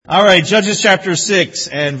All right, Judges chapter 6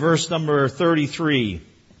 and verse number 33.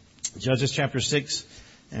 Judges chapter 6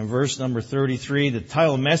 and verse number 33. The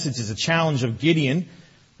title of the message is The Challenge of Gideon.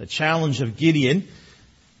 The Challenge of Gideon.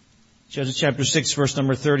 Judges chapter 6, verse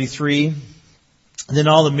number 33. Then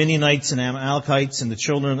all the Midianites and Amalekites and the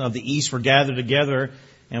children of the east were gathered together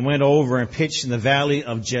and went over and pitched in the valley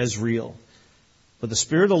of Jezreel. But the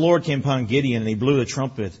Spirit of the Lord came upon Gideon, and he blew the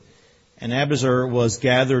trumpet. And Abiezer was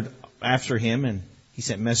gathered after him, and he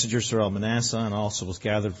sent messengers throughout Manasseh, and also was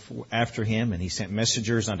gathered after him. And he sent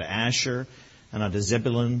messengers unto Asher, and unto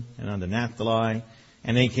Zebulun, and unto Naphtali.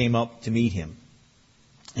 And they came up to meet him.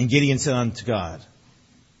 And Gideon said unto God,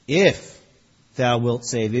 If thou wilt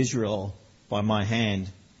save Israel by my hand,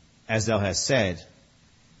 as thou hast said,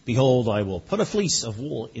 behold, I will put a fleece of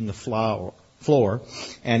wool in the floor,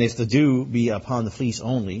 and if the dew be upon the fleece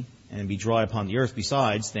only, and be dry upon the earth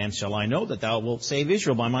besides, then shall I know that thou wilt save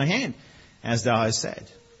Israel by my hand, as thou hast said.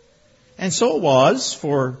 And so it was,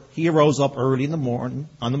 for he arose up early in the morning,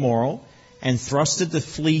 on the morrow, and thrusted the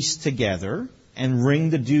fleece together, and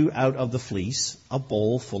wringed the dew out of the fleece, a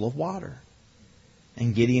bowl full of water.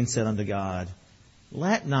 And Gideon said unto God,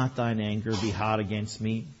 Let not thine anger be hot against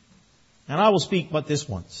me, and I will speak but this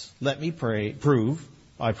once. Let me prove,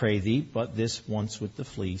 I pray thee, but this once with the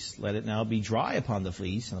fleece. Let it now be dry upon the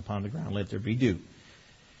fleece, and upon the ground let there be dew.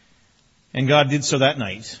 And God did so that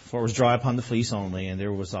night, for it was dry upon the fleece only, and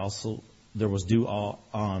there was dew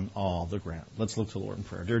on all the ground. Let's look to the Lord in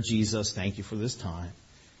prayer. Dear Jesus, thank you for this time.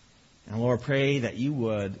 And Lord, pray that you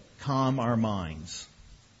would calm our minds.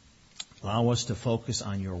 Allow us to focus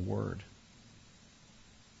on your word.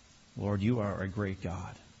 Lord, you are a great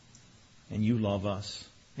God, and you love us,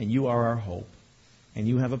 and you are our hope, and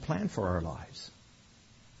you have a plan for our lives.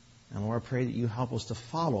 And Lord, I pray that you help us to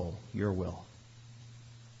follow your will,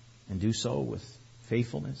 and do so with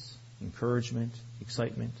faithfulness, encouragement,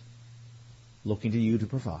 excitement, looking to you to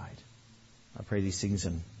provide. I pray these things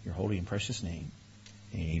in your holy and precious name.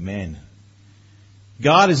 Amen.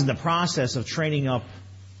 God is in the process of training up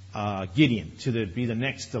Gideon to be the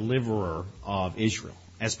next deliverer of Israel.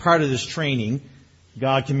 As part of this training,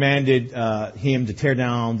 God commanded him to tear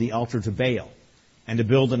down the altar to Baal and to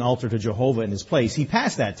build an altar to Jehovah in his place. He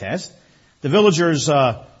passed that test. The villagers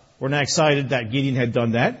were not excited that Gideon had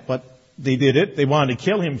done that, but they did it. They wanted to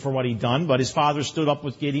kill him for what he'd done, but his father stood up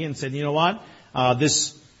with Gideon and said, you know what?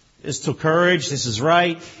 This took courage. This is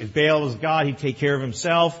right. If Baal was God, he'd take care of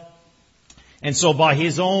himself. And so by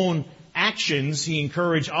his own actions, he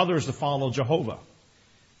encouraged others to follow Jehovah.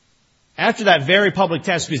 After that very public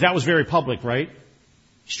test, because that was very public, right?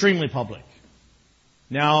 Extremely public.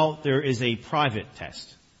 Now there is a private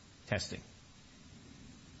testing.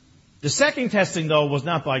 The second testing, though, was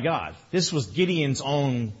not by God. This was Gideon's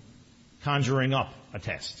own conjuring up a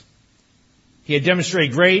test. He had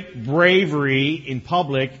demonstrated great bravery in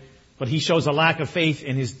public, but he shows a lack of faith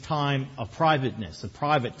in his time of privateness, of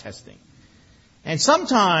private testing. And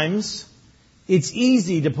sometimes it's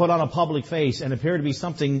easy to put on a public face and appear to be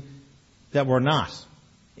something that we're not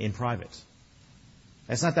in private.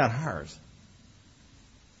 That's not that hard.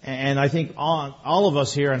 And I think all of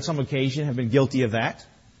us here on some occasion have been guilty of that.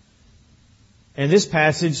 In this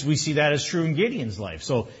passage, we see that as true in Gideon's life.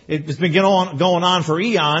 So it's been going on for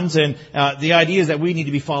eons, and the idea is that we need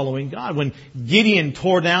to be following God. When Gideon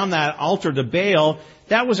tore down that altar to Baal,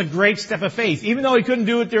 that was a great step of faith. Even though he couldn't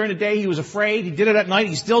do it during the day, he was afraid. He did it at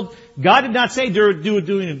night. God did not say do it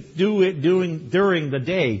during the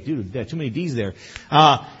day. Dude, there are too many D's there.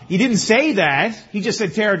 He didn't say that. He just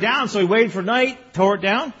said tear it down. So he waited for night, tore it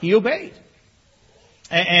down. He obeyed.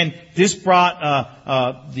 And this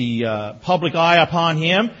brought the public eye upon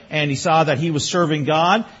him, and he saw that he was serving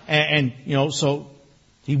God, and so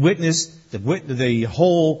he witnessed the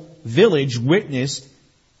whole village witnessed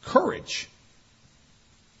courage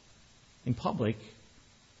in public,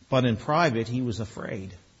 but in private he was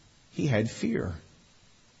afraid. He had fear.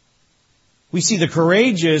 We see the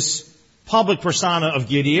courageous public persona of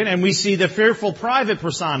Gideon, and we see the fearful private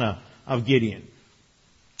persona of Gideon.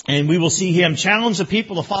 And we will see him challenge the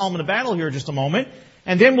people to follow him in a battle here in just a moment.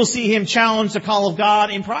 And then we'll see him challenge the call of God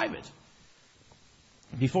in private.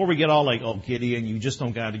 Before we get all like, oh, Gideon, you just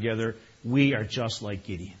don't got it together, we are just like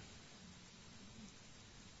Gideon.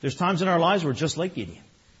 There's times in our lives we're just like Gideon.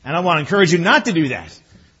 And I want to encourage you not to do that.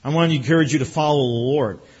 I want to encourage you to follow the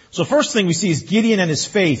Lord. So first thing we see is Gideon and his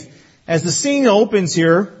faith. As the scene opens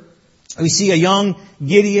here, we see a young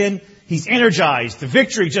Gideon. He's energized. The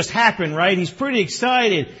victory just happened, right? He's pretty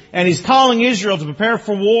excited. And he's calling Israel to prepare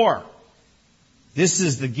for war. This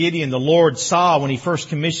is the Gideon the Lord saw when he first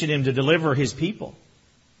commissioned him to deliver his people.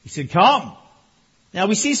 He said, come. Now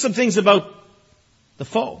we see some things about the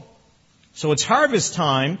foe. So it's harvest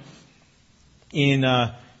time in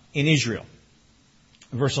Israel.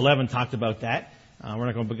 Verse 11 talked about that. We're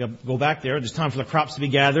not going to go back there. It's time for the crops to be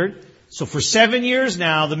gathered. So for 7 years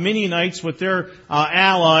now, the Midianites with their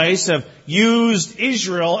allies have used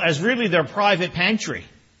Israel as really their private pantry.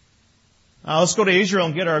 Let's go to Israel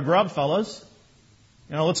and get our grub, fellas.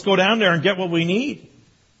 Let's go down there and get what we need.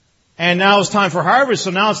 And now it's time for harvest, so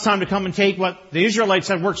now it's time to come and take what the Israelites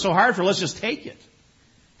had worked so hard for. Let's just take it.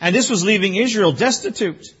 And this was leaving Israel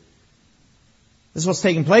destitute. This is what's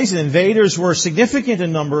taking place. And invaders were significant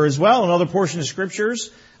in number as well. In other portions of Scriptures,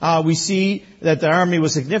 we see that the army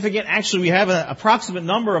was significant. Actually, we have an approximate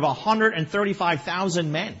number of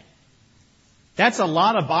 135,000 men. That's a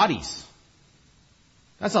lot of bodies.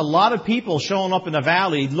 That's a lot of people showing up in the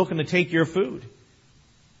valley looking to take your food.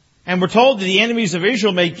 And we're told that the enemies of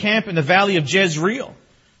Israel made camp in the valley of Jezreel.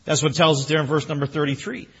 That's what it tells us there in verse number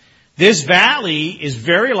 33. This valley is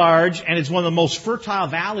very large, and it's one of the most fertile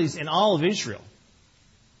valleys in all of Israel.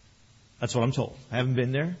 That's what I'm told. I haven't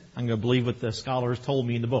been there. I'm going to believe what the scholars told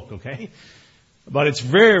me in the book, okay? But it's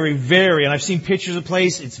very, very, and I've seen pictures of the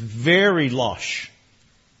place, it's very lush.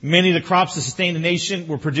 Many of the crops that sustain the nation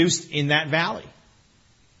were produced in that valley.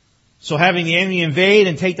 So having the enemy invade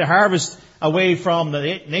and take the harvest away from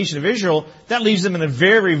the nation of Israel, that leaves them in a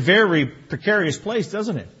very, very precarious place,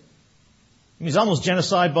 doesn't it? It's almost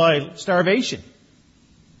genocide by starvation.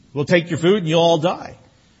 We'll take your food and you'll all die.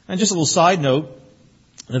 And just a little side note,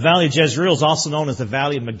 the Valley of Jezreel is also known as the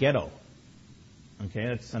Valley of Megiddo. Okay,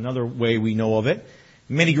 that's another way we know of it.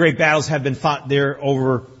 Many great battles have been fought there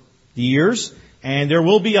over the years, and there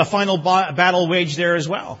will be a final battle waged there as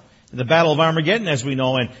well. The Battle of Armageddon, as we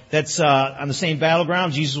know, and that's on the same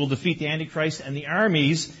battleground. Jesus will defeat the Antichrist and the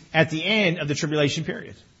armies at the end of the tribulation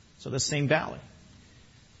period. So the same valley.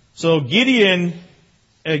 So Gideon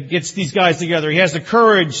gets these guys together. He has the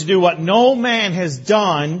courage to do what no man has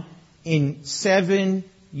done in 7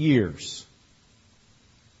 years.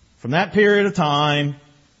 From that period of time,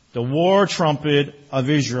 the war trumpet of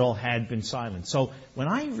Israel had been silent. So when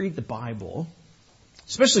I read the Bible,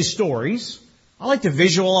 especially stories, I like to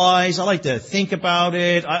visualize. I like to think about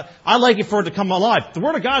it. I like it for it to come alive. The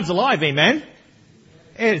Word of God's alive, amen?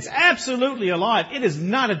 It's absolutely alive. It is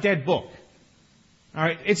not a dead book. All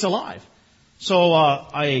right, it's alive. So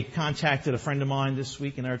I contacted a friend of mine this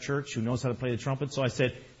week in our church who knows how to play the trumpet. So I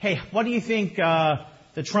said, hey, what do you think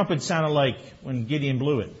the trumpet sounded like when Gideon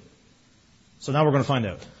blew it? So now we're going to find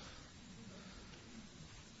out.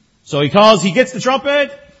 So he gets the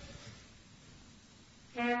trumpet.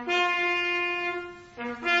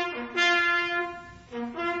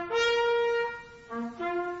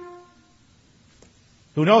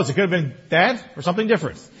 Who knows? It could have been that or something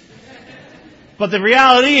different. But the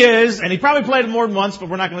reality is, and he probably played it more than once, but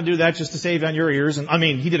we're not going to do that just to save on your ears. And I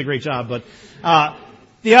mean, he did a great job, but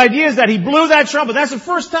the idea is that he blew that trumpet. That's the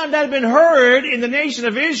first time that had been heard in the nation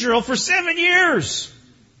of Israel for 7 years.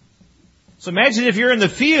 So imagine if you're in the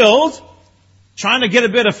field trying to get a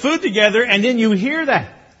bit of food together and then you hear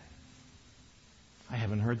that. I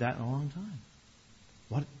haven't heard that in a long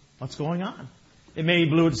time. What's going on? It may he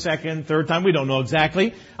blew it the second, third time. We don't know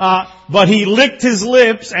exactly. But he licked his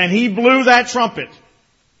lips and he blew that trumpet.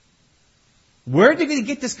 Where did he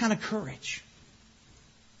get this kind of courage?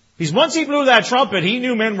 Because once he blew that trumpet, he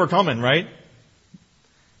knew men were coming, right?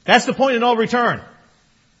 That's the point of no return.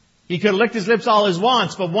 He could have licked his lips all his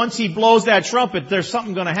wants, but once he blows that trumpet, there's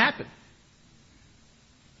something going to happen.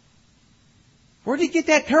 Where did he get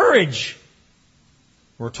that courage?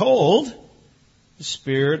 We're told the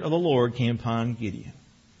Spirit of the Lord came upon Gideon.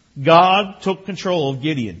 God took control of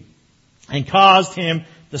Gideon and caused him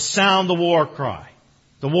to sound the war cry,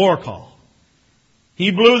 the war call.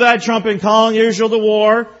 He blew that trumpet calling Israel to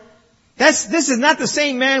war. This is not the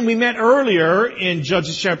same man we met earlier in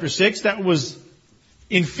Judges chapter 6 that was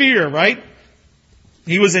in fear, right?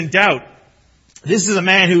 He was in doubt. This is a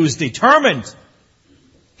man who is determined.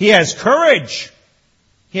 He has courage.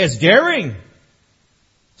 He has daring.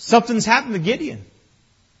 Something's happened to Gideon.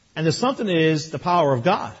 And the something is the power of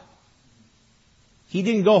God. He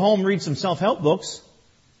didn't go home and read some self-help books.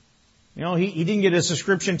 You know, he didn't get a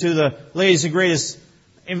subscription to the latest and greatest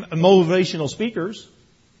motivational speakers.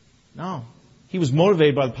 No. He was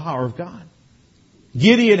motivated by the power of God.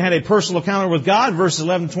 Gideon had a personal encounter with God. Verse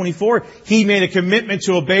 11:24. He made a commitment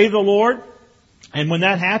to obey the Lord. And when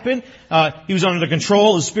that happened, he was under the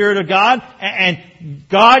control of the Spirit of God. And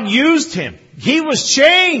God used him. He was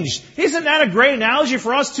changed. Isn't that a great analogy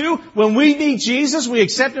for us too? When we meet Jesus, we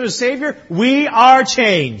accept Him as Savior, we are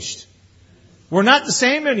changed. We're not the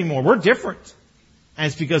same anymore. We're different. And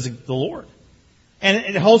it's because of the Lord. And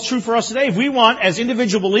it holds true for us today. If we want, as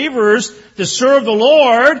individual believers, to serve the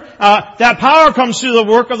Lord, that power comes through the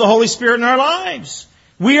work of the Holy Spirit in our lives.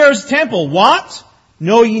 We are His temple. What?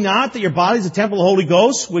 Know ye not that your body is a temple of the Holy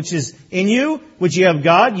Ghost, which is in you, which ye have of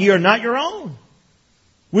God? Ye are not your own.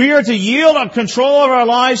 We are to yield up control of our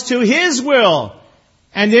lives to His will.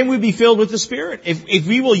 And then we'll be filled with the Spirit. If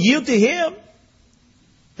we will yield to Him,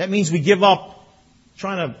 that means we give up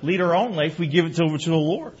trying to lead our own life. We give it over to the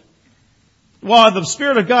Lord. While the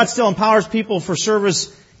Spirit of God still empowers people for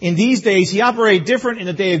service in these days, He operated different in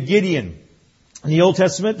the day of Gideon. In the Old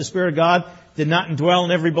Testament, the Spirit of God did not indwell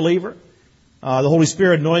in every believer. The Holy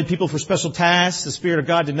Spirit anointed people for special tasks. The Spirit of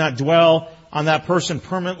God did not dwell on that person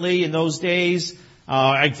permanently in those days.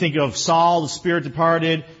 I think of Saul, the Spirit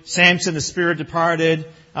departed. Samson, the Spirit departed.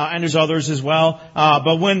 And there's others as well.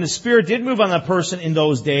 But when the Spirit did move on that person in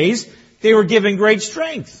those days, they were given great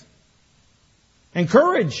strength and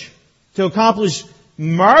courage to accomplish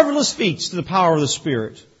marvelous feats to the power of the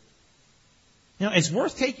Spirit. You know, it's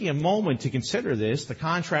worth taking a moment to consider this, the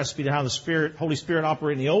contrast between how the Holy Spirit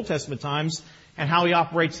operated in the Old Testament times and how He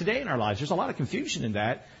operates today in our lives. There's a lot of confusion in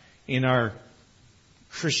that, in our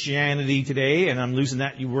Christianity today, and I'm using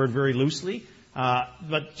that word very loosely.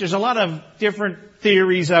 But there's a lot of different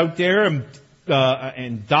theories out there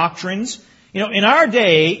and doctrines. You know, in our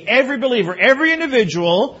day, every believer, every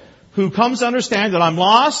individual who comes to understand that I'm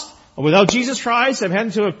lost, without Jesus Christ, I've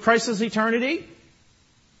headed to a Christless eternity.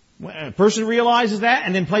 When a person realizes that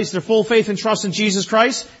and then places their full faith and trust in Jesus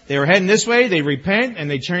Christ, they are heading this way, they repent and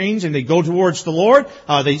they change and they go towards the Lord.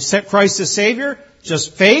 They accept Christ as Savior.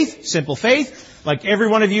 Just faith, simple faith. Like every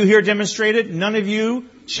one of you here demonstrated, none of you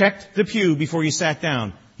checked the pew before you sat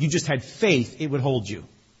down. You just had faith it would hold you.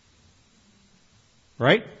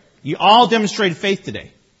 Right? You all demonstrated faith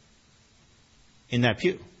today in that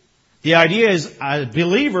pew. The idea is, as a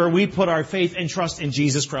believer, we put our faith and trust in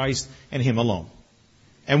Jesus Christ and Him alone.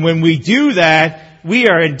 And when we do that, we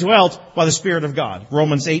are indwelt by the Spirit of God.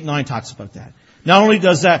 Romans 8:9 talks about that. Not only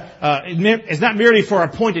does that, it's not merely for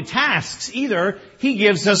appointed tasks either, He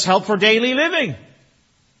gives us help for daily living.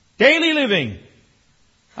 Daily living.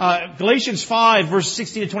 Galatians 5, verse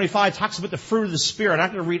 16 to 25 talks about the fruit of the Spirit. I'm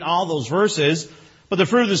not going to read all those verses, but the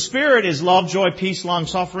fruit of the Spirit is love, joy, peace,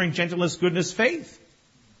 long-suffering, gentleness, goodness, faith.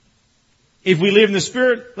 If we live in the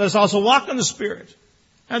Spirit, let us also walk in the Spirit.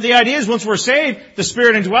 And the idea is once we're saved, the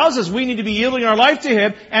Spirit indwells us. We need to be yielding our life to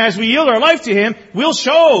Him. And as we yield our life to Him, we'll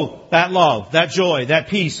show that love, that joy, that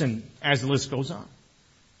peace, and as the list goes on.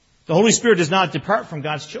 The Holy Spirit does not depart from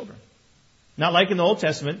God's children. Not like in the Old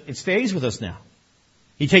Testament. It stays with us now.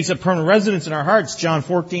 He takes up permanent residence in our hearts. John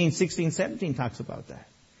 14, 16, 17 talks about that.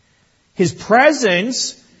 His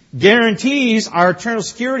presence guarantees our eternal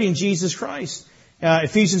security in Jesus Christ.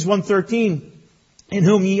 Ephesians 1:13, in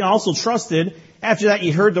whom ye also trusted. After that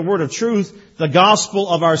ye heard the word of truth, the gospel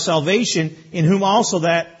of our salvation, in whom also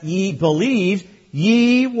that ye believed,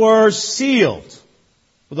 ye were sealed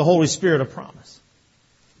with the Holy Spirit of promise.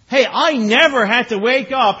 Hey, I never had to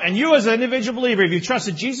wake up, and you as an individual believer, if you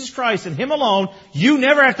trusted Jesus Christ and Him alone, you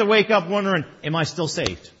never have to wake up wondering, am I still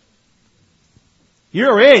saved?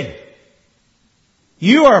 You're in.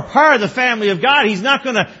 You are a part of the family of God. He's not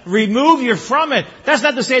going to remove you from it. That's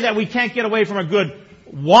not to say that we can't get away from a good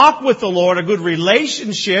walk with the Lord, a good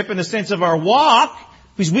relationship in the sense of our walk,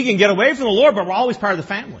 because we can get away from the Lord, but we're always part of the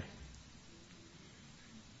family.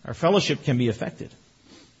 Our fellowship can be affected.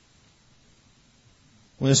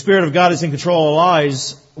 When the Spirit of God is in control of our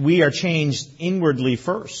lives, we are changed inwardly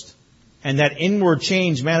first. And that inward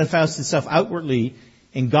change manifests itself outwardly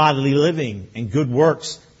in godly living and good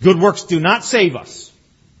works. Good works do not save us.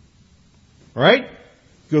 Right?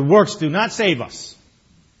 Good works do not save us.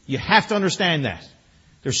 You have to understand that.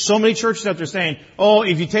 There's so many churches out there saying, oh,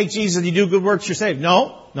 if you take Jesus and you do good works, you're saved.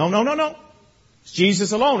 No. It's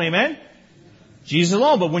Jesus alone, amen? Jesus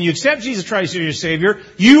alone. But when you accept Jesus Christ as your Savior,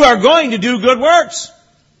 you are going to do good works.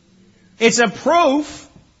 It's a proof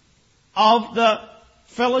of the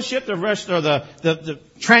fellowship, the rest, or the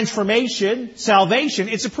transformation, salvation.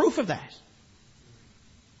 It's a proof of that.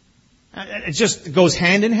 It just goes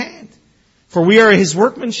hand in hand. For we are His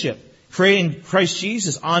workmanship, created in Christ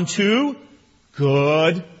Jesus unto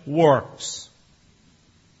good works,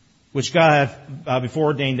 which God hath before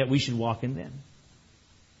ordained that we should walk in them.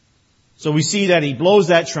 So we see that He blows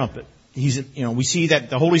that trumpet. We see that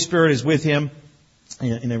the Holy Spirit is with Him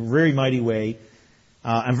in a very mighty way.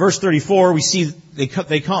 In verse 34, we see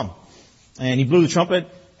they come. And He blew the trumpet,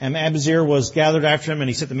 and Abiezer was gathered after him, and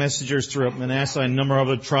he sent the messengers throughout Manasseh, and a number of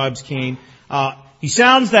other tribes came. He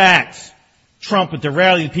sounds that trumpet to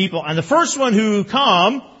rally the people. And the first one who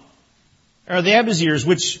come are the Abiezers,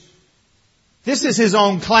 which This is his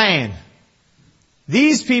own clan.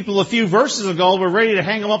 These people a few verses ago were ready to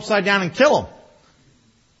hang him upside down and kill him.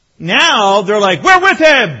 Now they're like, we're with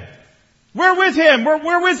him! We're with him!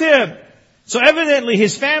 We're with him! So evidently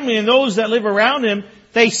his family and those that live around him,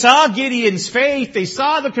 they saw Gideon's faith, they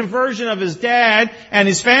saw the conversion of his dad and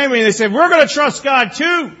his family, and they said, we're going to trust God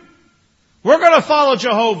too. We're going to follow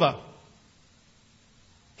Jehovah.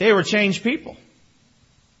 They were changed people.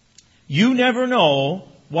 You never know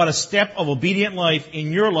what a step of obedient life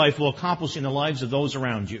in your life will accomplish in the lives of those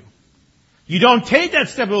around you. You don't take that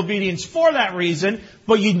step of obedience for that reason,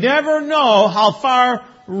 but you never know how far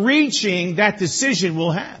reaching that decision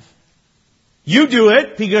will have. You do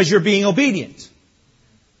it because you're being obedient.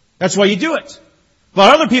 That's why you do it.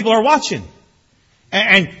 But other people are watching.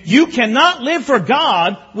 And you cannot live for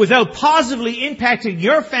God without positively impacting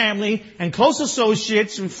your family and close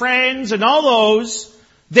associates and friends and all those.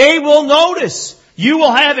 They will notice. You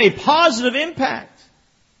will have a positive impact.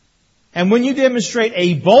 And when you demonstrate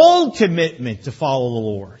a bold commitment to follow the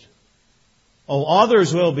Lord,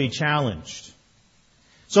 others will be challenged.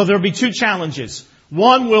 So there will be two challenges.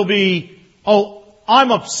 One will be,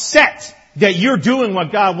 I'm upset that you're doing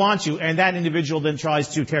what God wants you, and that individual then tries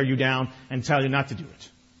to tear you down and tell you not to do it.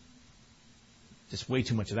 Just way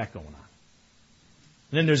too much of that going on.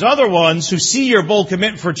 And then there's other ones who see your bold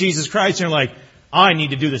commitment for Jesus Christ and are like, I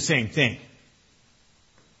need to do the same thing.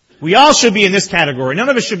 We all should be in this category. None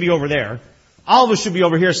of us should be over there. All of us should be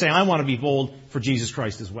over here saying, I want to be bold for Jesus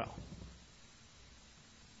Christ as well.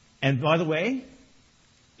 And by the way,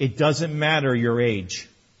 it doesn't matter your age.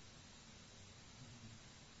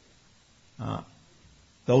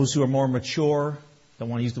 Those who are more mature, don't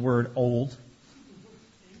want to use the word old.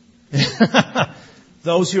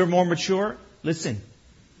 Those who are more mature, listen,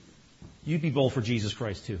 you be bold for Jesus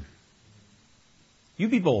Christ too. You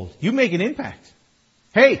be bold. You make an impact.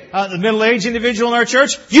 Hey, the middle-aged individual in our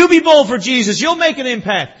church, you be bold for Jesus. You'll make an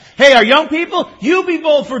impact. Hey, our young people, you be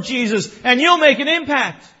bold for Jesus and you'll make an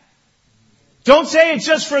impact. Don't say it's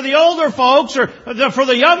just for the older folks or for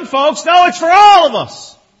the young folks. No, it's for all of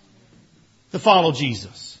us to follow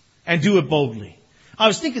Jesus and do it boldly. I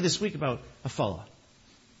was thinking this week about a fella.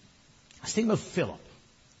 I was thinking about Philip.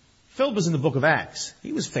 Philip was in the book of Acts.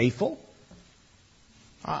 He was faithful.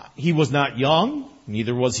 He was not young,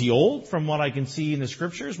 neither was he old, from what I can see in the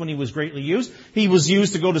scriptures when he was greatly used. He was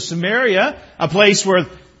used to go to Samaria, a place where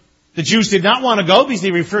the Jews did not want to go because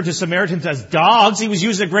they referred to Samaritans as dogs. He was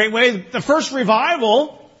used in a great way. The first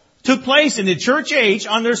revival took place in the church age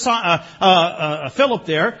under Philip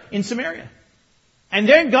there in Samaria. And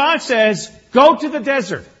then God says, go to the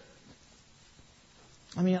desert.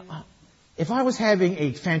 I mean, if I was having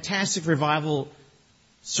a fantastic revival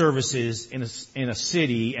services in a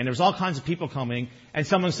city and there's all kinds of people coming and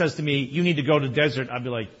someone says to me, you need to go to the desert, I'd be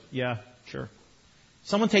like, yeah, sure.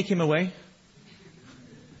 Someone take him away.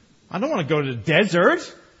 I don't want to go to the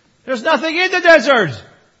desert. There's nothing in the desert.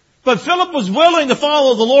 But Philip was willing to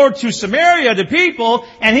follow the Lord to Samaria, to people,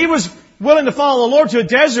 and he was willing to follow the Lord to a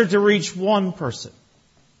desert to reach one person.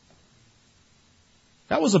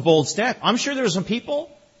 That was a bold step. I'm sure there were some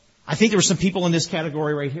people. I think there were some people in this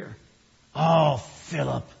category right here. Oh,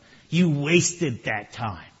 Philip, you wasted that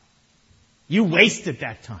time. You wasted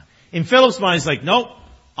that time. In Philip's mind, he's like, nope,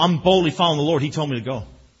 I'm boldly following the Lord. He told me to go.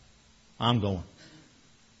 I'm going.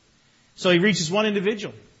 So he reaches one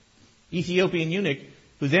individual, Ethiopian eunuch,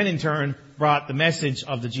 who then in turn brought the message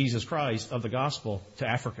of the Jesus Christ, of the gospel, to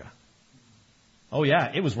Africa. Oh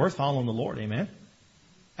yeah, it was worth following the Lord. Amen?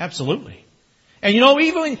 Absolutely. And you know,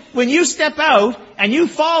 even when you step out and you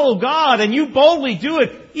follow God and you boldly do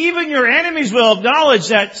it, even your enemies will acknowledge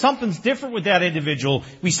that something's different with that individual.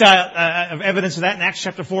 We saw evidence of that in Acts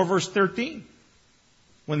chapter 4, verse 13.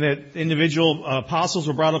 When the individual apostles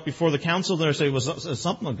were brought up before the council, they said it was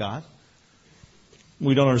something of God.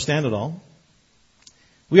 We don't understand it all.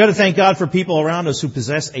 We ought to thank God for people around us who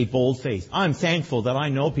possess a bold faith. I'm thankful that I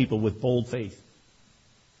know people with bold faith.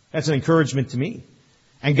 That's an encouragement to me.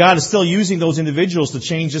 And God is still using those individuals to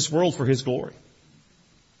change this world for His glory.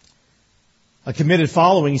 A committed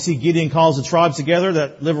following. You see, Gideon calls the tribes together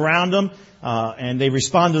that live around him, and they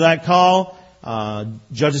respond to that call.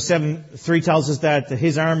 Judges 7:3 tells us that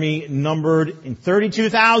his army numbered in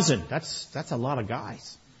 32,000. That's a lot of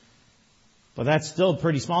guys. But that's still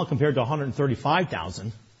pretty small compared to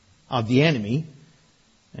 135,000 of the enemy.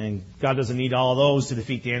 And God doesn't need all of those to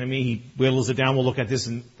defeat the enemy. He whittles it down. We'll look at this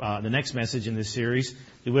in the next message in this series.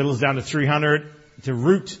 He whittles down to 300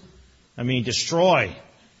 to destroy.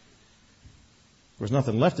 There's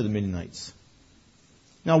nothing left of the Midianites.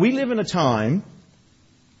 Now, we live in a time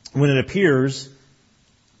when it appears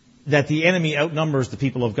that the enemy outnumbers the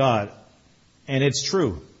people of God. And it's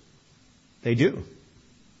true. They do.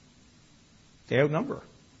 They outnumber.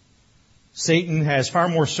 Satan has far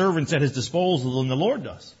more servants at his disposal than the Lord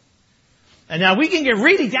does. And now we can get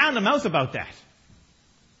really down the mouth about that.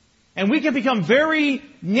 And we can become very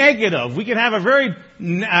negative. We can have a very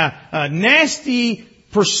nasty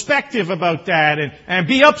perspective about that and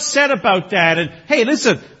be upset about that. And hey,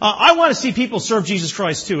 listen, I want to see people serve Jesus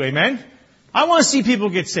Christ too. Amen? I want to see people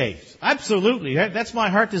get saved. Absolutely. That's my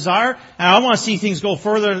heart desire. And I want to see things go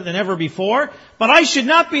further than ever before. But I should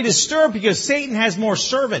not be disturbed because Satan has more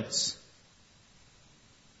servants.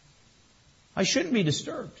 I shouldn't be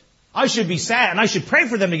disturbed. I should be sad and I should pray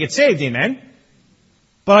for them to get saved. Amen?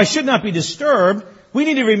 But I should not be disturbed. We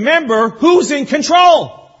need to remember who's in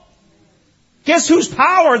control. Guess whose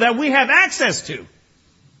power that we have access to?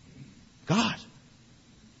 God.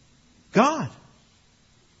 God.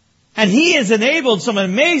 And He has enabled some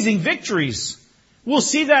amazing victories. We'll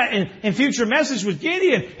see that in future message with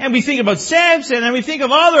Gideon. And we think about Samson and we think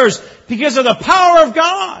of others because of the power of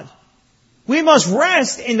God. We must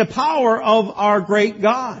rest in the power of our great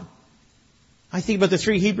God. I think about the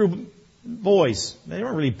 3 Hebrew boys. They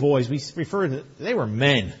weren't really boys. We refer to them, they were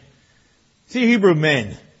men. 3 Hebrew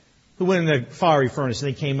men who went in the fiery furnace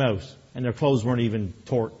and they came out and their clothes weren't even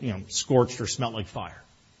scorched or smelt like fire.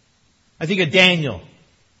 I think of Daniel.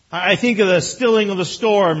 I think of the stilling of the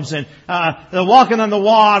storms and the walking on the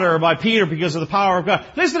water by Peter because of the power of God.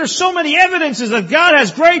 Listen, there's so many evidences that God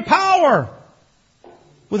has great power.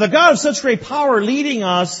 With a God of such great power leading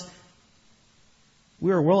us,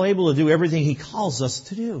 we are well able to do everything He calls us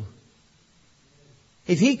to do.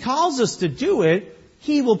 If He calls us to do it,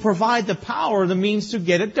 He will provide the power, the means to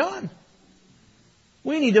get it done.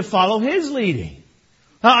 We need to follow His leading.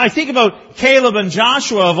 Now, I think about Caleb and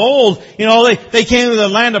Joshua of old. They came to the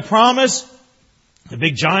land of promise. The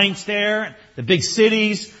big giants there, the big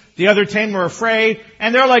cities. The other 10 were afraid.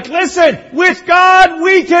 And they're like, listen, with God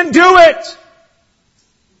we can do it.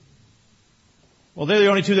 Well, they're the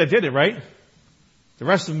only 2 that did it, right? The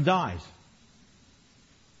rest of them died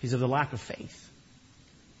because of the lack of faith.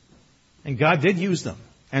 And God did use them.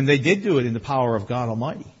 And they did do it in the power of God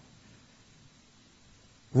Almighty.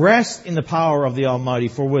 Rest in the power of the Almighty,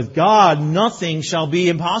 for with God nothing shall be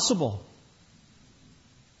impossible.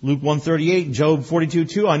 Luke 1:38, Job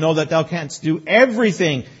 42:2, I know that thou canst do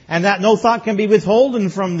everything, and that no thought can be withholden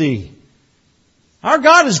from thee. Our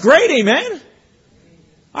God is great, amen?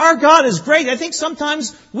 Our God is great. I think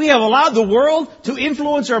sometimes we have allowed the world to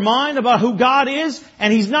influence our mind about who God is,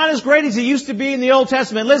 and He's not as great as He used to be in the Old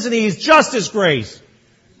Testament. Listen, He's just as great.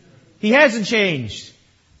 He hasn't changed.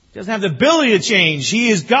 He doesn't have the ability to change. He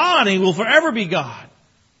is God and He will forever be God.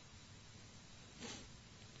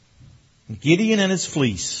 Gideon and his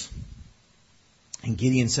fleece. And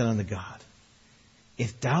Gideon said unto God,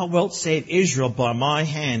 if thou wilt save Israel by my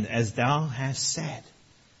hand, as thou hast said,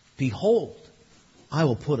 behold, I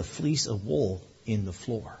will put a fleece of wool in the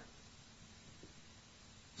floor.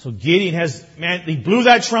 So Gideon he blew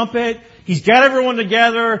that trumpet. He's got everyone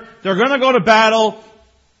together. They're going to go to battle.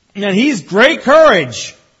 And he's great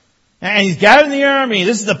courage. And he's gathering the army.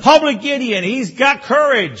 This is the public Gideon. He's got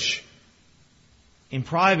courage. In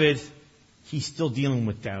private, he's still dealing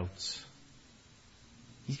with doubts.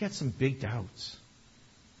 He's got some big doubts.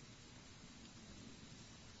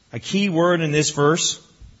 A key word in this verse,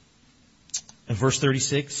 in verse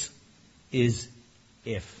 36, is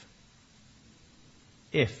if.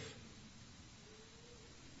 If.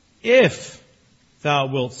 If thou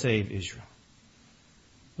wilt save Israel.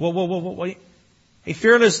 Whoa. A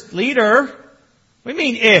fearless leader? What do you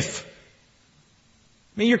mean if?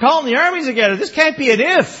 You're calling the armies together. This can't be an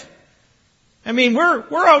if.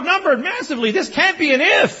 We're outnumbered massively. This can't be an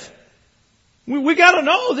if. We gotta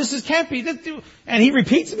know this can't be. And he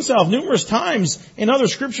repeats himself numerous times in other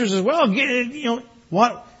scriptures as well.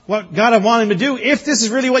 What God had wanted him to do. If this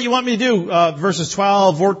is really what you want me to do, verses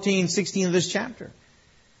 12, 14, 16 of this chapter.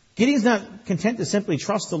 Gideon's not content to simply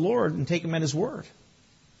trust the Lord and take Him at His word.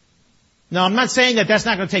 Now, I'm not saying that that's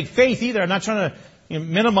not going to take faith either. I'm not trying to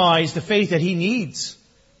minimize the faith that he needs.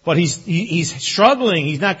 But he's struggling.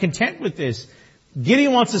 He's not content with this.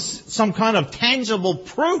 Gideon wants some kind of tangible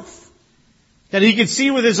proof that he can see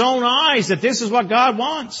with his own eyes that this is what God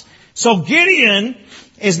wants. So Gideon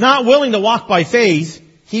is not willing to walk by faith.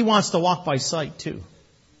 He wants to walk by sight too.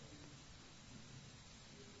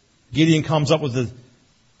 Gideon comes up with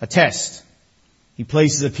a test. He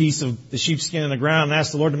places a piece of the sheepskin in the ground and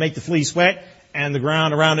asks the Lord to make the fleece wet and the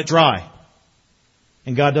ground around it dry.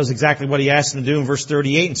 And God does exactly what He asked him to do in verse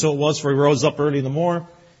 38. And so it was, for he rose up early in the morning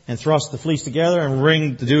and thrust the fleece together and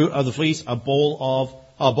wringed the dew of the fleece a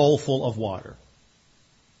bowl full of water.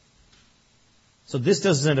 So this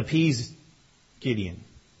doesn't appease Gideon.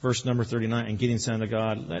 Verse number 39, and Gideon said unto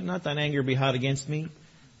God, let not thine anger be hot against me,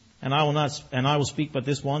 and I will speak but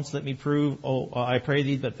this once. Let me prove, I pray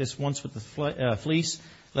thee, that this once with the fleece,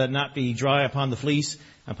 let it not be dry upon the fleece,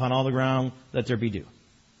 upon all the ground, let there be dew.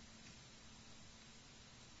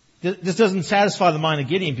 This doesn't satisfy the mind of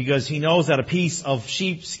Gideon because he knows that a piece of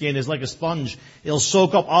sheepskin is like a sponge. It'll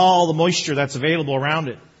soak up all the moisture that's available around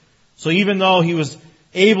it. So even though he was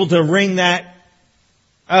able to wring that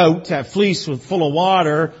out, that fleece full of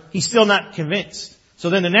water, he's still not convinced.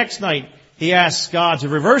 So then the next night, he asks God to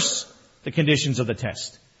reverse the conditions of the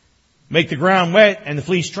test. Make the ground wet and the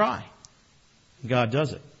fleece dry. God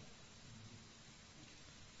does it.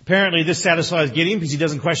 Apparently this satisfies Gideon because he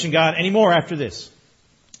doesn't question God anymore after this.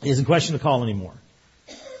 He doesn't question the call anymore.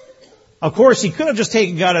 Of course, he could have just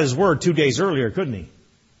taken God at His word 2 days earlier, couldn't he?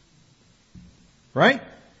 Right?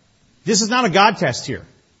 This is not a God test here.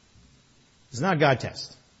 It's not a God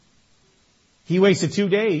test. He wasted 2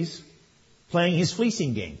 days playing his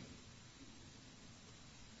fleecing game.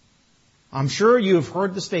 I'm sure you have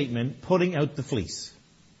heard the statement, putting out the fleece.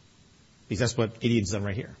 Because that's what Gideon's done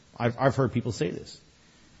right here. I've heard people say this.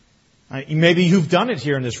 Maybe you've done it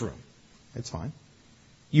here in this room. It's fine.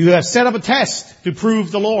 You have set up a test to prove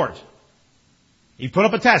the Lord. You put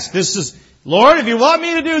up a test. This is, Lord, if you want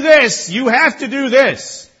me to do this, you have to do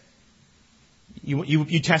this.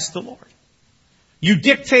 You test the Lord. You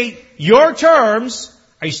dictate your terms.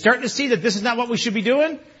 Are you starting to see that this is not what we should be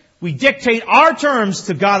doing? We dictate our terms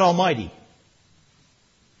to God Almighty.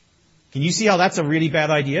 Can you see how that's a really bad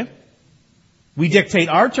idea? We dictate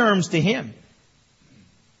our terms to Him.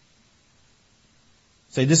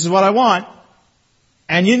 Say, this is what I want.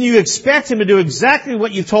 And then you expect Him to do exactly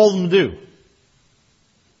what you told Him to do.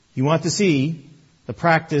 You want to see the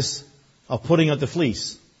practice of putting out the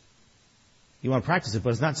fleece. You want to practice it, but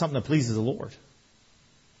it's not something that pleases the Lord.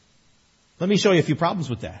 Let me show you a few problems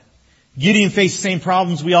with that. Gideon faced the same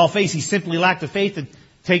problems we all face. He simply lacked the faith to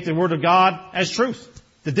take the word of God as truth.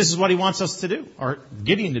 That this is what He wants us to do, or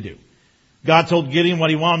Gideon to do. God told Gideon what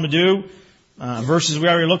He wanted him to do. Verses we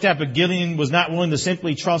already looked at, but Gideon was not willing to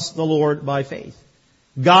simply trust the Lord by faith.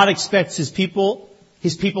 God expects His people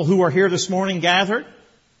who are here this morning gathered,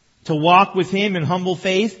 to walk with Him in humble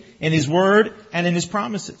faith in His word and in His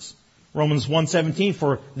promises. Romans 1:17,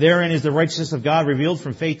 for therein is the righteousness of God revealed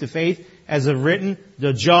from faith to faith, as is written,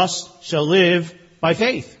 the just shall live by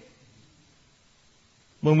faith.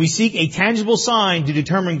 When we seek a tangible sign to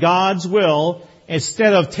determine God's will,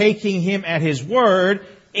 instead of taking Him at His word,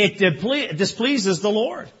 it displeases the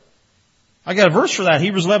Lord. I got a verse for that,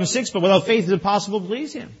 Hebrews 11:6, but without faith it is impossible to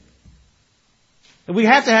please Him. And we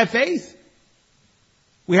have to have faith.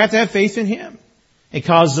 We have to have faith in Him. It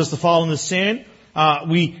causes us to fall into sin.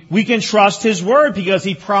 We can trust His word because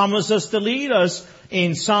He promised us to lead us.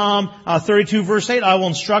 In Psalm 32 verse 8, I will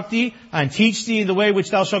instruct thee and teach thee in the way which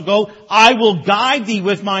thou shalt go. I will guide thee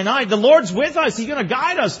with mine eye. The Lord's with us. He's going to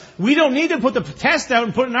guide us. We don't need to put the test out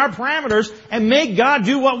and put in our parameters and make God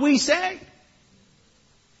do what we say.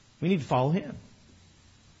 We need to follow Him.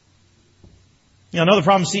 Another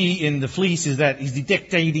problem see in the fleece is that he's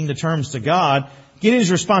dictating the terms to God.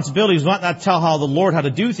 Gideon's responsibility is not to tell how the Lord how to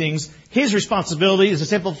do things. His responsibility is to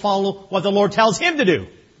simply follow what the Lord tells him to do.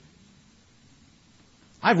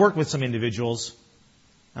 I've worked with some individuals,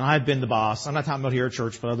 and I've been the boss. I'm not talking about here at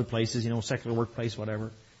church, but other places, secular workplace,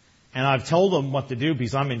 whatever. And I've told them what to do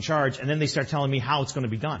because I'm in charge, and then they start telling me how it's going to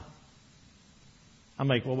be done. I'm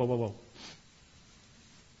like, whoa.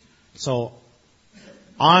 So,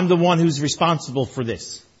 I'm the one who's responsible for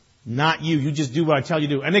this. Not you. You just do what I tell you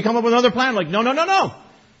to do. And they come up with another plan like, no.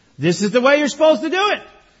 This is the way you're supposed to do it.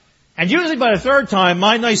 And usually by the third time,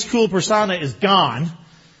 my nice cool persona is gone.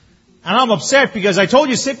 And I'm upset because I told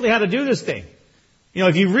you simply how to do this thing.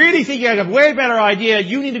 If you really think you have a way better idea,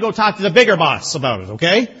 you need to go talk to the bigger boss about it,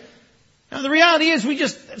 okay? Now the reality is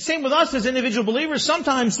same with us as individual believers,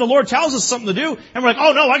 sometimes the Lord tells us something to do, and we're like,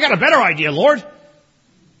 oh no, I got a better idea, Lord.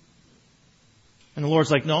 And the Lord's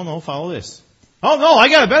like, no, follow this. Oh no, I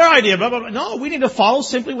got a better idea, blah, blah, blah. No, we need to follow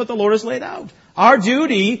simply what the Lord has laid out. Our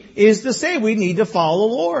duty is to say we need to follow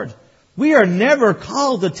the Lord. We are never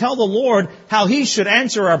called to tell the Lord how He should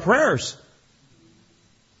answer our prayers.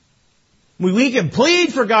 We can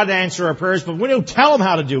plead for God to answer our prayers, but we don't tell Him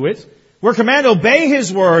how to do it. We're commanded to obey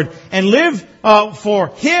His word and live for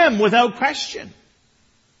Him without question.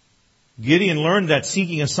 Gideon learned that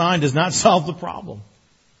seeking a sign does not solve the problem.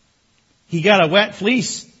 He got a wet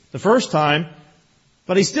fleece the first time,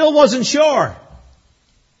 but he still wasn't sure.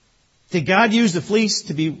 Did God use the fleece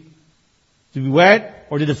to be wet,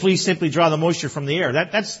 or did the fleece simply draw the moisture from the air?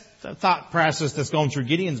 That's the thought process that's going through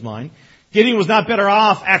Gideon's mind. Gideon was not better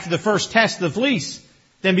off after the first test of the fleece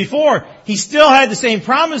than before. He still had the same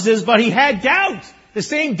promises, but he had doubt. The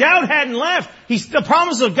same doubt hadn't left. The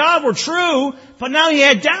promises of God were true, but now he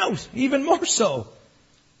had doubt, even more so.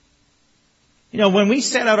 You know, when we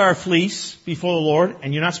set out our fleece before the Lord,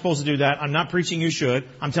 and you're not supposed to do that, I'm not preaching you should,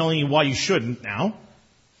 I'm telling you why you shouldn't now.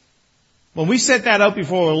 When we set that out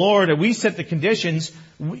before the Lord and we set the conditions,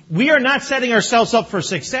 we are not setting ourselves up for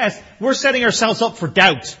success, we're setting ourselves up for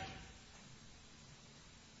doubt.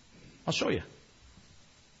 I'll show you.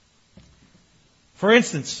 For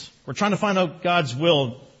instance, we're trying to find out God's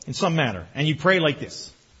will in some matter, and you pray like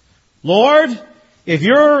this. Lord,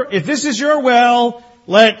 if this is your will,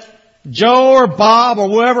 let Joe or Bob or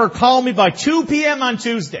whoever call me by 2 p.m. on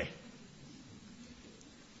Tuesday.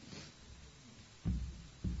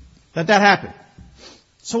 Let that happen.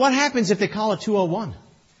 So what happens if they call at 2:01?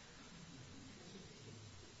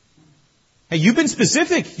 Hey, you've been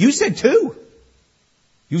specific. You said 2.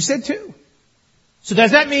 You said 2. So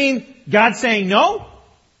does that mean God's saying no?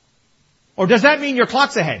 Or does that mean your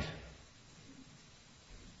clock's ahead?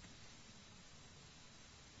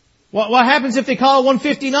 What happens if they call at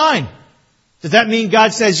 1:59? Does that mean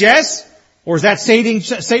God says yes? Or is that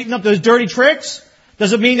Satan up to his dirty tricks?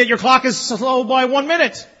 Does it mean that your clock is slow by 1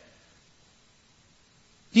 minute?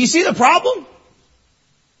 Do you see the problem?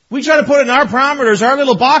 We try to put in our parameters, our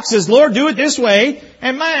little boxes, Lord, do it this way,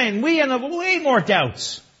 and man, we end up with way more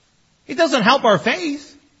doubts. It doesn't help our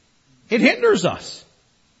faith. It hinders us.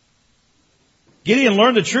 Gideon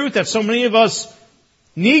learned the truth that so many of us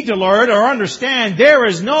need to learn or understand. There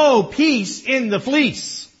is no peace in the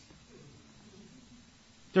fleece.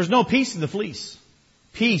 There's no peace in the fleece.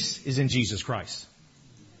 Peace is in Jesus Christ.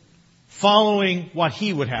 Following what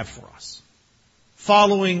He would have for us.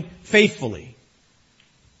 Following faithfully.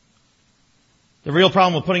 The real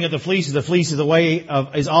problem with putting up the fleece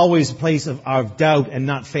is always a place of doubt and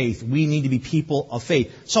not faith. We need to be people of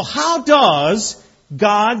faith. So how does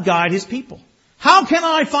God guide His people? How can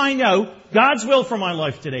I find out God's will for my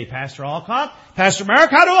life today, Pastor Alcott? Pastor Mark,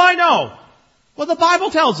 how do I know? Well, the Bible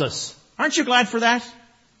tells us. Aren't you glad for that?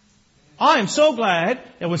 I am so glad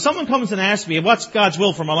that when someone comes and asks me what's God's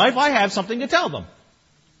will for my life, I have something to tell them.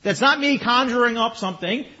 That's not me conjuring up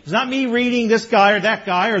something. It's not me reading this guy or that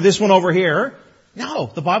guy or this one over here.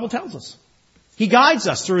 No, the Bible tells us. He guides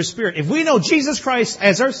us through His Spirit. If we know Jesus Christ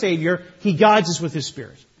as our Savior, He guides us with His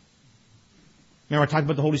Spirit. Remember I talked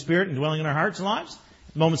about the Holy Spirit and dwelling in our hearts and lives?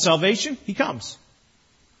 The moment of salvation, He comes.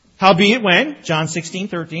 Howbeit when, John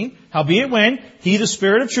 16:13, howbeit when He, the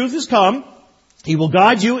Spirit of truth, is come, He will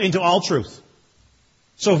guide you into all truth.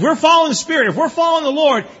 So if we're following the Spirit, if we're following the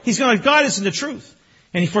Lord, He's going to guide us into truth.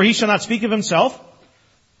 And for He shall not speak of Himself,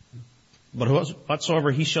 but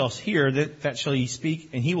whatsoever He shall hear, that shall He speak,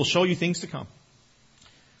 and He will show you things to come.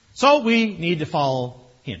 So we need to follow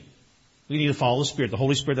Him. We need to follow the Spirit, the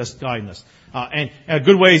Holy Spirit that's guiding us. And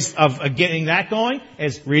good ways of getting that going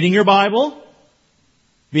is reading your Bible,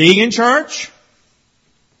 being in church,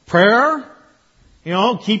 prayer,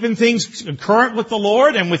 keeping things current with the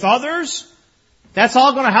Lord and with others. That's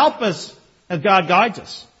all going to help us as God guides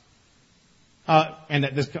us. And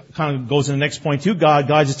this kind of goes to the next point too. God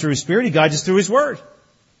guides us through His Spirit. He guides us through His Word.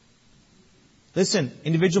 Listen,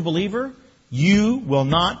 individual believer, you will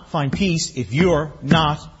not find peace if you're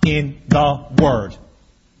not in the Word.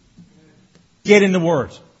 Get in the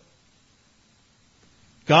Word.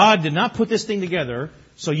 God did not put this thing together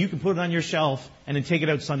so you can put it on your shelf and then take it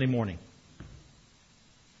out Sunday morning.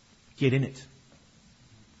 Get in it.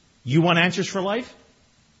 You want answers for life?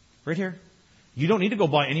 Right here. You don't need to go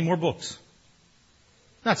buy any more books.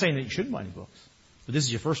 Not saying that you shouldn't buy any books, but this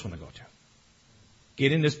is your first one to go to.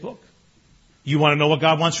 Get in this book. You want to know what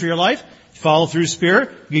God wants for your life? Follow through His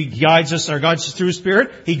Spirit. He guides us through His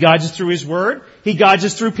Spirit. He guides us through His Word. He guides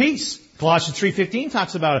us through peace. Colossians 3:15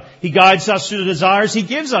 talks about it. He guides us through the desires He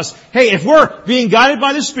gives us. Hey, if we're being guided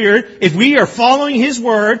by the Spirit, if we are following His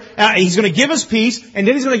Word, He's going to give us peace, and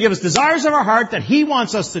then He's going to give us desires of our heart that He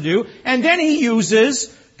wants us to do, and then He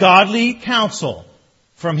uses godly counsel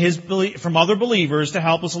from other believers to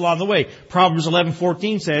help us along the way. Proverbs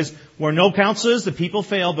 11:14 says, where no counsel is, the people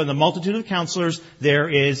fail, but in the multitude of counselors, there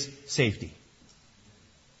is safety.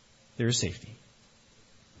 There is safety.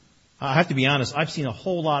 I have to be honest, I've seen a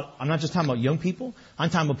whole lot. I'm not just talking about young people. I'm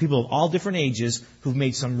talking about people of all different ages who've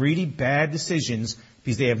made some really bad decisions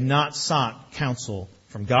because they have not sought counsel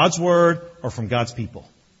from God's Word or from God's people.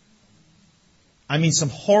 I mean some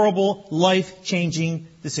horrible, life-changing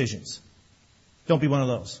decisions. Don't be one of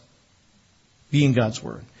those. Be in God's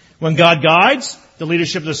Word. When God guides, the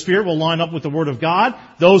leadership of the Spirit will line up with the Word of God.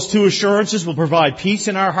 Those two assurances will provide peace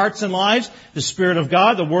in our hearts and lives. The Spirit of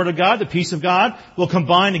God, the Word of God, the peace of God will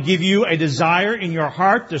combine to give you a desire in your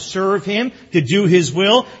heart to serve Him, to do His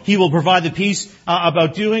will. He will provide the peace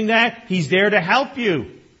about doing that. He's there to help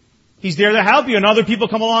you. He's there to help you, and other people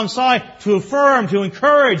come alongside to affirm, to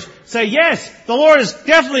encourage, say, yes, the Lord is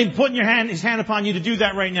definitely putting His hand upon you to do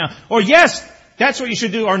that right now. Or yes, that's what you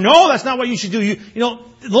should do. Or no, that's not what you should do. You know,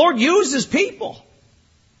 the Lord uses people.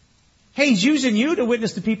 Hey, He's using you to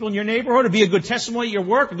witness to people in your neighborhood, to be a good testimony at your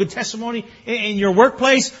work, a good testimony in your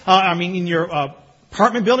workplace, in your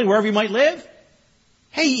apartment building, wherever you might live.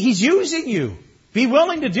 Hey, He's using you. Be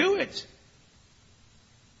willing to do it.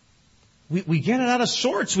 We get it out of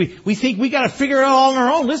sorts. We think we got to figure it out all on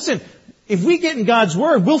our own. Listen, if we get in God's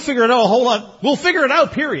Word, we'll figure it out a whole lot. We'll figure it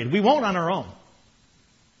out, period. We won't on our own.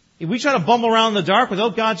 If we try to bumble around in the dark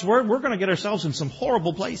without God's Word, we're going to get ourselves in some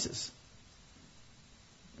horrible places.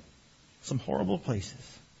 Some horrible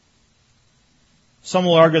places. Some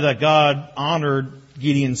will argue that God honored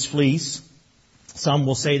Gideon's fleece. Some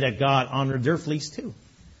will say that God honored their fleece too.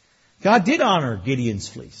 God did honor Gideon's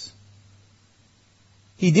fleece.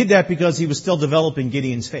 He did that because He was still developing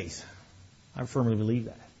Gideon's faith. I firmly believe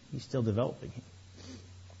that. He's still developing him.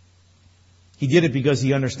 He did it because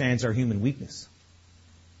He understands our human weakness.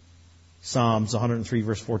 Psalms 103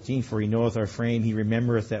 verse 14, for He knoweth our frame, He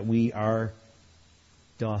remembereth that we are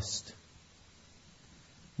dust.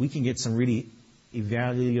 We can get some really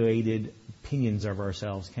evaluated opinions of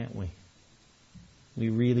ourselves, can't we? We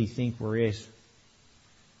really think we're it.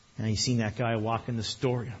 And you seen that guy walk in the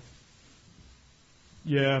store.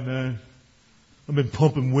 Yeah, man. I've been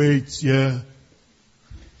pumping weights, yeah.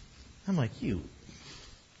 I'm like, you,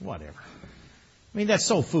 whatever. I mean, that's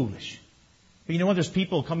so foolish. But you know what? There's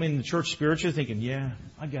people coming into church spiritually thinking, yeah,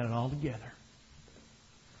 I got it all together.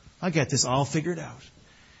 I got this all figured out.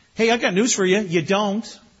 Hey, I got news for you. You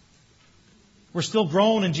don't. We're still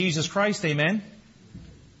growing in Jesus Christ, amen?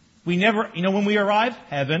 We never, when we arrive?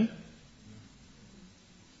 Heaven.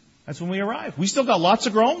 That's when we arrive. We still got lots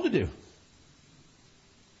of growing to do.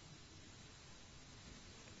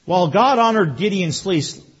 While God honored Gideon's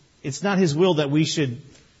fleece, it's not His will that we should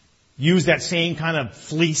use that same kind of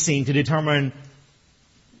fleecing to determine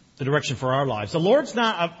the direction for our lives. The Lord's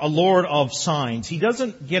not a Lord of signs. He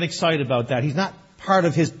doesn't get excited about that. He's not part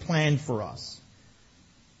of His plan for us.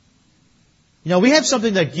 We have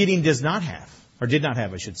something that Gideon does not have, or did not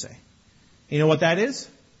have, I should say. You know what that is?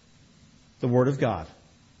 The Word of God.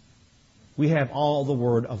 We have all the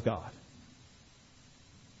Word of God.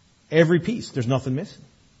 Every piece. There's nothing missing.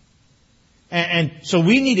 And so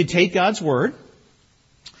we need to take God's Word,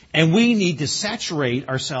 and we need to saturate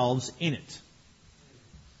ourselves in it.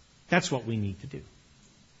 That's what we need to do.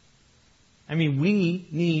 We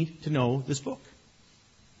need to know this book.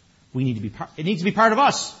 We need to be it needs to be part of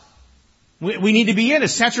us. We need to be in it,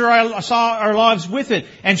 saturate our lives with it,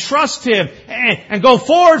 and trust Him, and go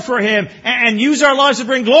forward for Him, and use our lives to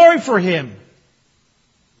bring glory for Him.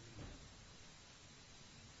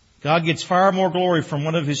 God gets far more glory from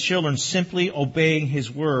one of His children simply obeying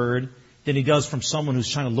His Word than He does from someone who's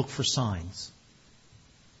trying to look for signs.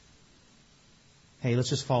 Hey, let's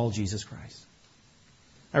just follow Jesus Christ.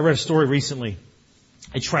 I read a story recently.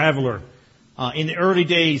 A traveler in the early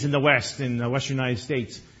days in the West, in the Western United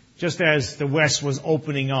States, just as the West was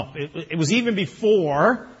opening up. It was even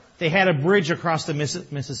before they had a bridge across the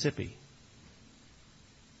Mississippi.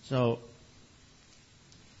 So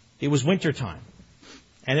it was wintertime.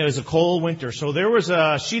 And it was a cold winter. So there was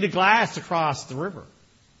a sheet of glass across the river.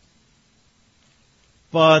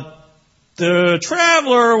 But the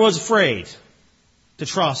traveler was afraid to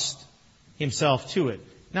trust himself to it,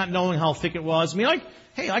 not knowing how thick it was.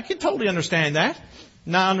 I can totally understand that,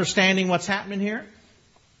 not understanding what's happening here.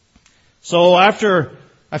 So after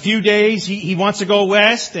a few days, he wants to go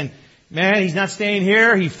west, and man, he's not staying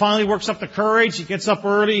here. He finally works up the courage. He gets up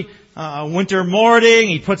early, winter morning.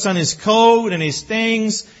 He puts on his coat and his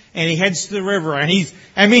things, and he heads to the river. And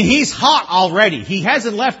he's hot already. He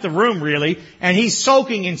hasn't left the room really, and he's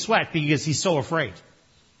soaking in sweat because he's so afraid.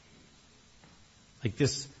 Like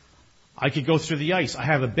this, I could go through the ice. I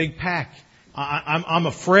have a big pack. I'm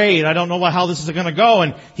afraid. I don't know how this is going to go.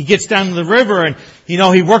 And he gets down to the river and,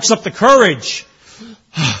 he works up the courage.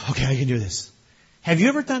 Okay, I can do this. Have you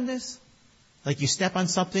ever done this? Like you step on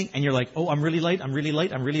something and you're like, oh, I'm really light. I'm really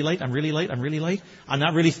light. I'm really light. I'm really light. I'm really light. I'm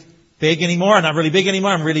not really big anymore. I'm not really big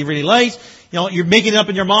anymore. I'm really, really light. You're making it up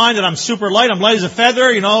in your mind that I'm super light. I'm light as a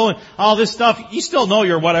feather, and all this stuff. You still know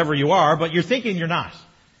you're whatever you are, but you're thinking you're not.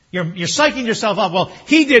 You're psyching yourself up. Well,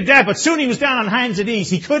 he did that, but soon he was down on hands and knees.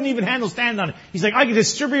 He couldn't even handle stand on it. He's like, I can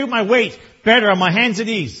distribute my weight better on my hands and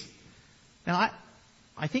knees. Now,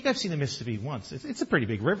 I think I've seen the Mississippi once. It's a pretty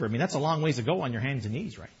big river. I mean, that's a long ways to go on your hands and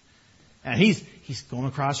knees, right? And he's going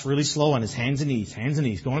across really slow on his hands and knees,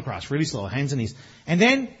 going across really slow, hands and knees. And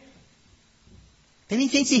then he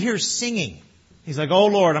thinks he hears singing. He's like, oh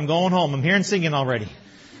Lord, I'm going home. I'm hearing singing already.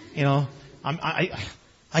 You know,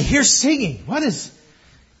 I hear singing. What is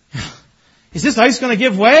this ice going to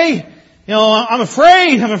give way? You know, I'm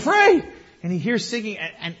afraid. And he hears singing,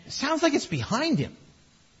 and it sounds like it's behind him.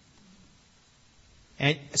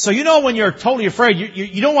 And so you know when you're totally afraid,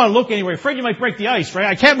 you don't want to look anywhere. Afraid you might break the ice, right?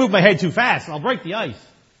 I can't move my head too fast. I'll break the ice.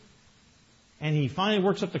 And he finally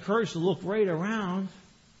works up the courage to look right around.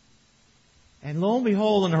 And lo and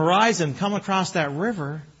behold, on the horizon, come across that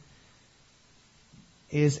river,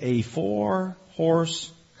 is a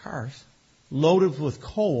 4-horse cart loaded with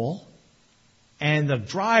coal, and the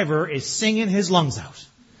driver is singing his lungs out.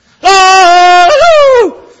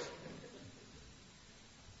 Oh!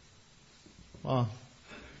 Well,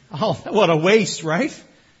 what a waste, right?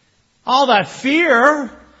 All that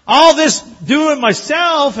fear, all this doing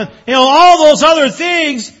myself, and all those other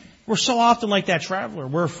things. We're so often like that traveler.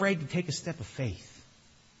 We're afraid to take a step of faith.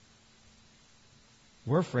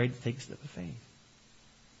 We're afraid to take a step of faith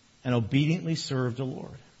and obediently serve the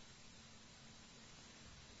Lord.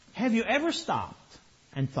 Have you ever stopped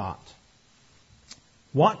and thought,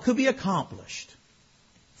 what could be accomplished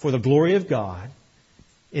for the glory of God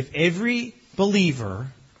if every believer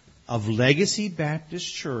of Legacy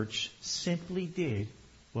Baptist Church simply did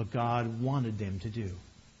what God wanted them to do?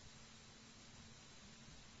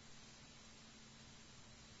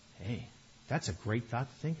 Hey, that's a great thought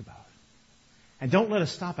to think about. And don't let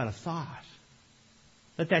us stop at a thought.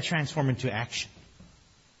 Let that transform into action.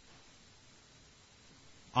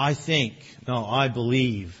 I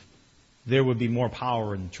believe there would be more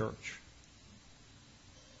power in the church.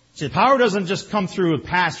 See, the power doesn't just come through with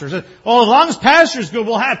pastors. Oh, as long as pastors go,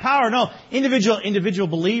 we'll have power. No, individual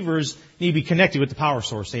believers need to be connected with the power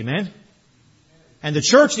source. Amen? And the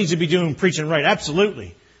church needs to be preaching right.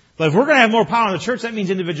 Absolutely. But if we're going to have more power in the church, that means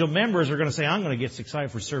individual members are going to say, I'm going to get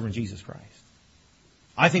excited for serving Jesus Christ.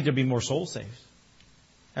 I think there'll be more souls saved.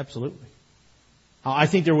 Absolutely. I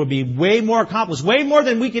think there would be way more accomplished, way more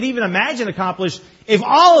than we could even imagine accomplished, if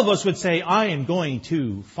all of us would say, I am going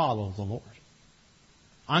to follow the Lord.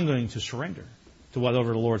 I'm going to surrender to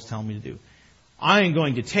whatever the Lord's telling me to do. I am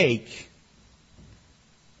going to take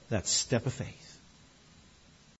that step of faith.